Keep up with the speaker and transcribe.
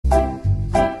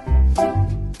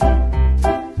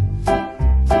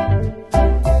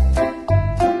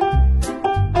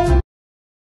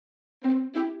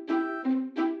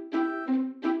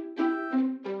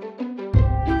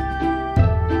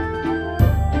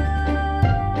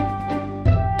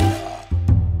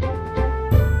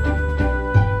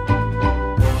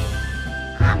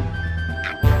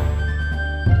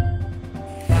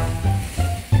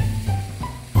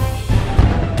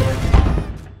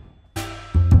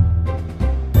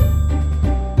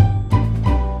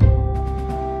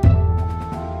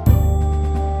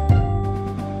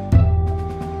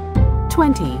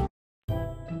20.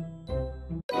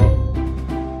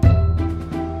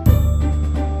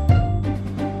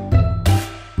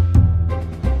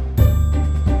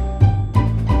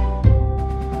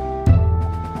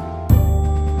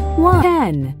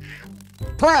 10.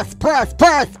 Plus. Plus.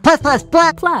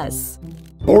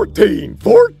 14.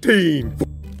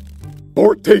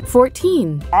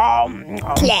 14.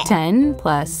 10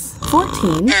 plus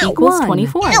 14 equals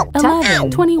 24.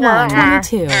 11, 21,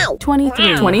 22,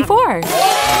 23, 24.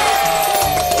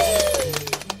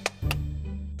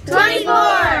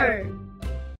 24!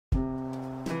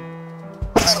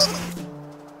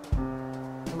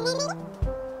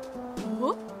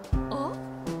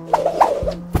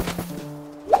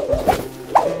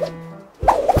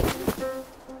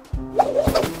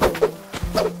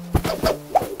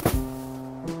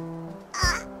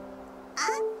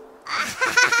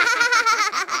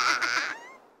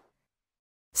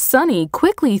 Sunny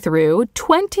quickly threw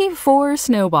 24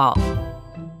 snowballs.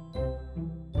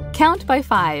 Count by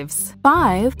fives.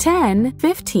 5, 10,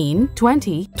 15,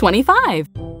 20, 25.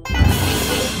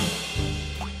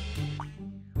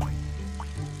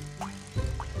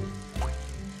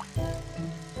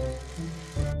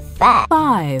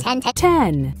 5,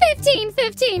 10,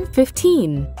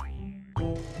 15.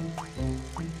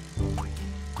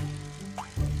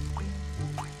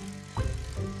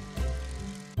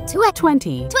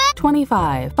 20,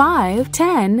 25. 5,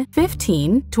 10,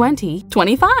 15, 20,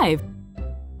 25.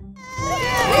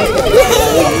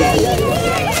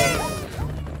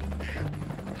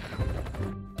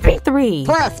 3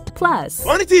 plus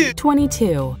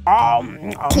 22.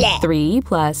 3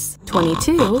 plus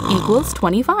 22 equals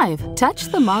 25. Touch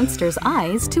the monster's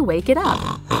eyes to wake it up.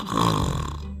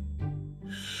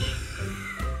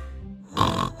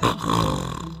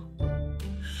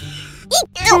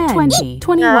 20,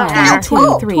 21,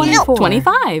 22, 24,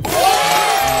 25.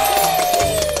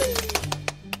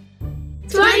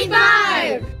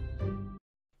 25!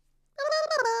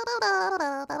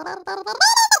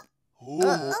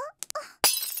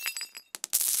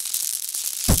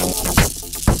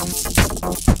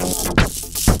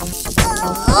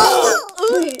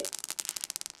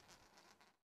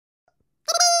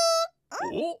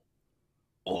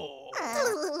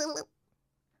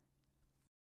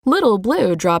 Little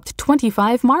Blue dropped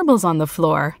 25 marbles on the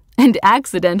floor and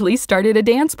accidentally started a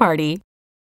dance party.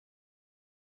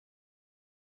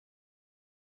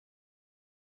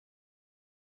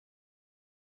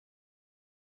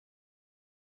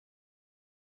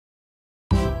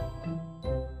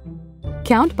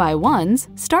 Count by ones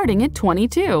starting at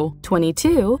 22.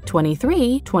 22,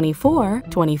 23, 24,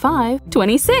 25,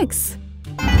 26.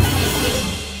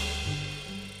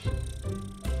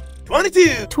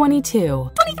 22.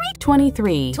 22.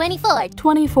 23. 24.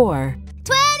 24.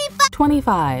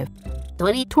 25.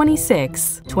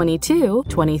 26. 22.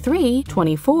 23.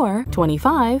 24.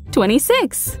 25.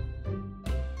 26.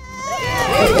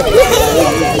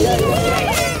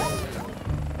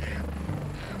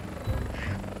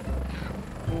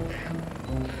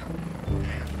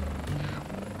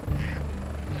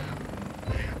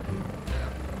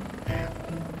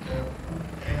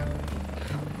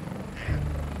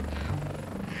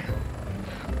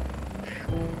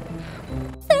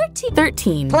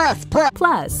 13 plus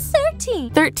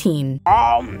 13.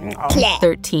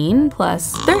 13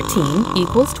 plus 13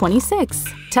 equals 26.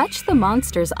 Touch the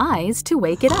monster's eyes to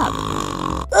wake it up.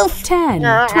 10,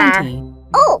 20,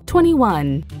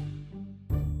 21,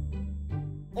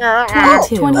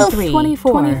 22, 23,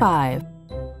 24, 25.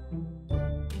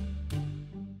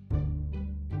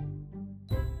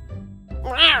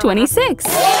 26.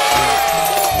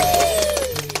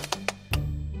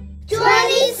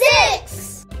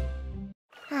 26!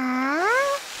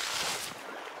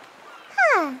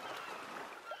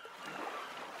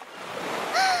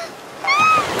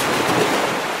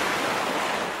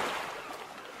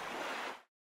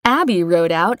 Abby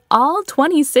wrote out all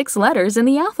 26 letters in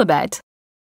the alphabet.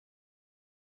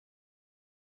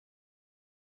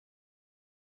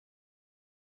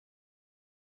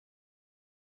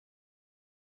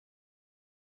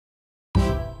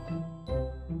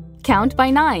 Count by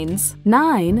nines.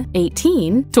 9,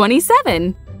 18,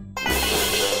 27.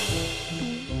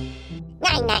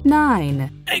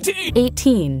 9,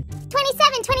 18,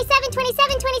 27, 27,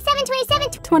 27, 27, 27,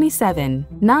 27.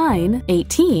 9,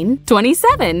 18,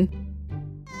 27.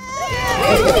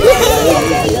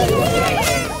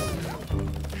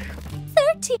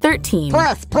 13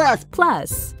 plus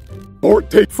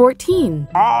 14.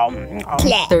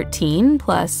 13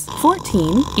 plus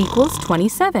 14 equals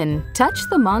 27. Touch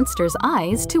the monster's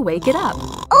eyes to wake it up.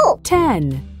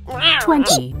 10,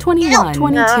 20, 21,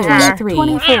 22, 23,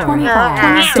 24,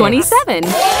 25, 26, 27.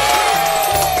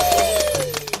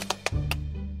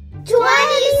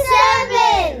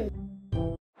 27.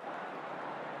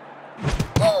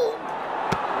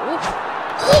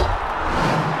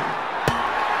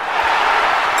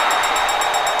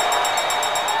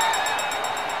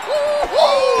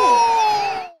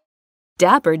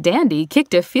 Dapper Dandy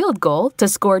kicked a field goal to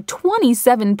score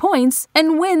 27 points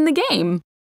and win the game.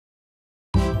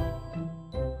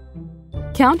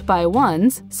 Count by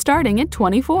ones starting at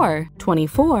 24,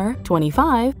 24,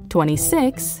 25,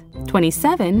 26,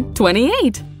 27,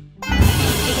 28.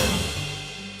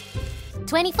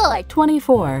 24.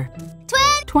 24,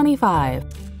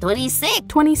 25, 26.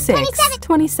 26,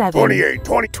 27, 28,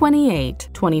 28,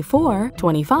 24,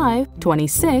 25,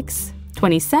 26,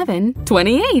 27,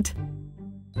 28.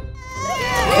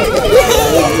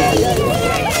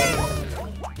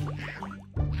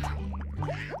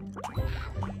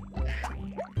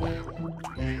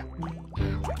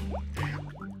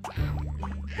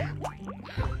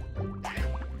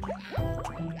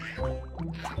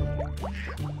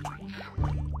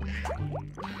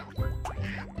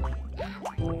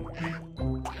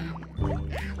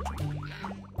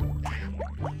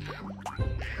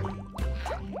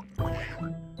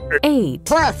 8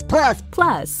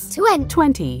 plus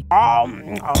 20.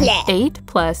 8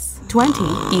 plus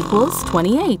 20 equals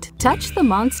 28. Touch the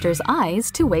monster's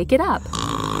eyes to wake it up.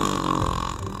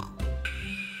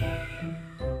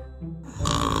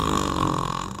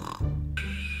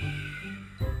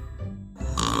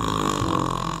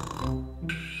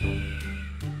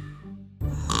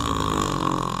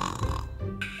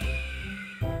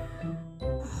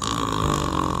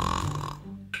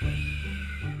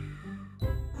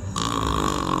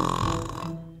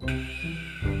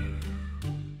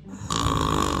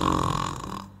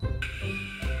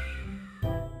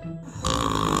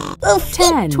 Oof.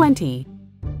 10, 20,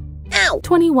 Ow.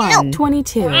 21, Ow.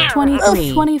 22, Ow. 23,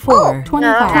 Oof. 24,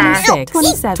 25, Ow. 26,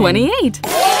 27, 28.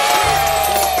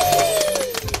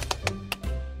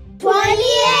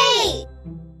 28.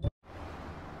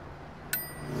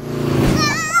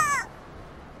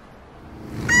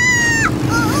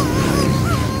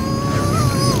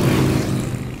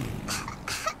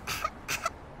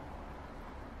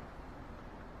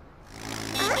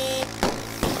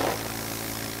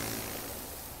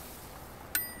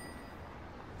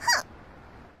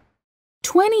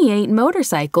 28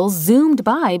 motorcycles zoomed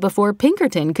by before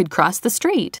Pinkerton could cross the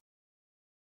street.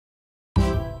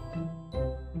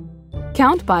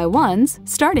 Count by ones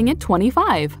starting at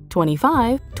 25,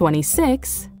 25,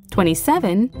 26,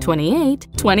 27, 28,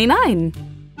 29.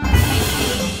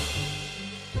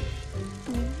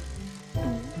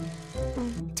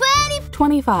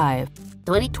 25,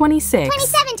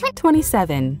 26,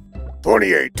 27,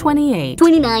 28, 28,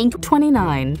 29.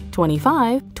 29,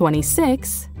 25,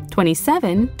 26,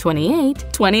 27, 28,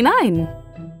 29.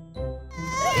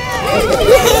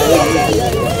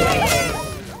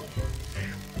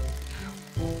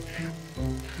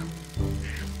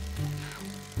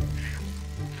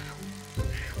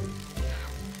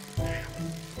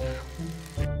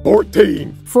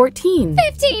 14, 14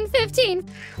 15.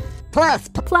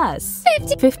 plus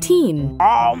 15.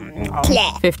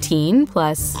 15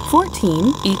 plus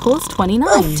 14 equals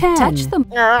 29. 10. Touch them.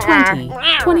 20,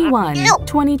 21,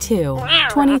 22,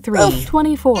 23,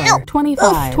 24,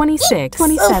 25, 26,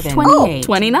 27, 28,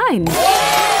 29.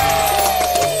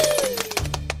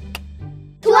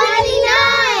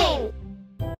 29.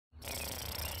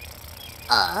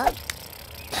 Ah.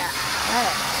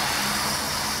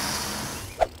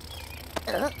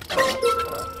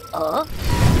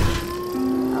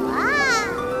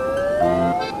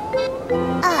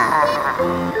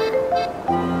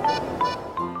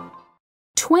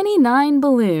 29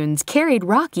 balloons carried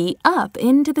Rocky up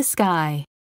into the sky.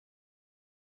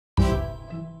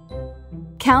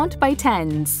 Count by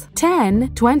tens.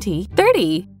 10, 20,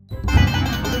 30.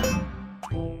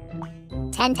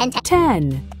 10.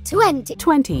 10, 20.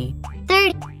 20,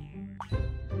 30.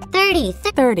 30.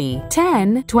 30.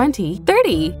 10, 20,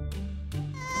 30.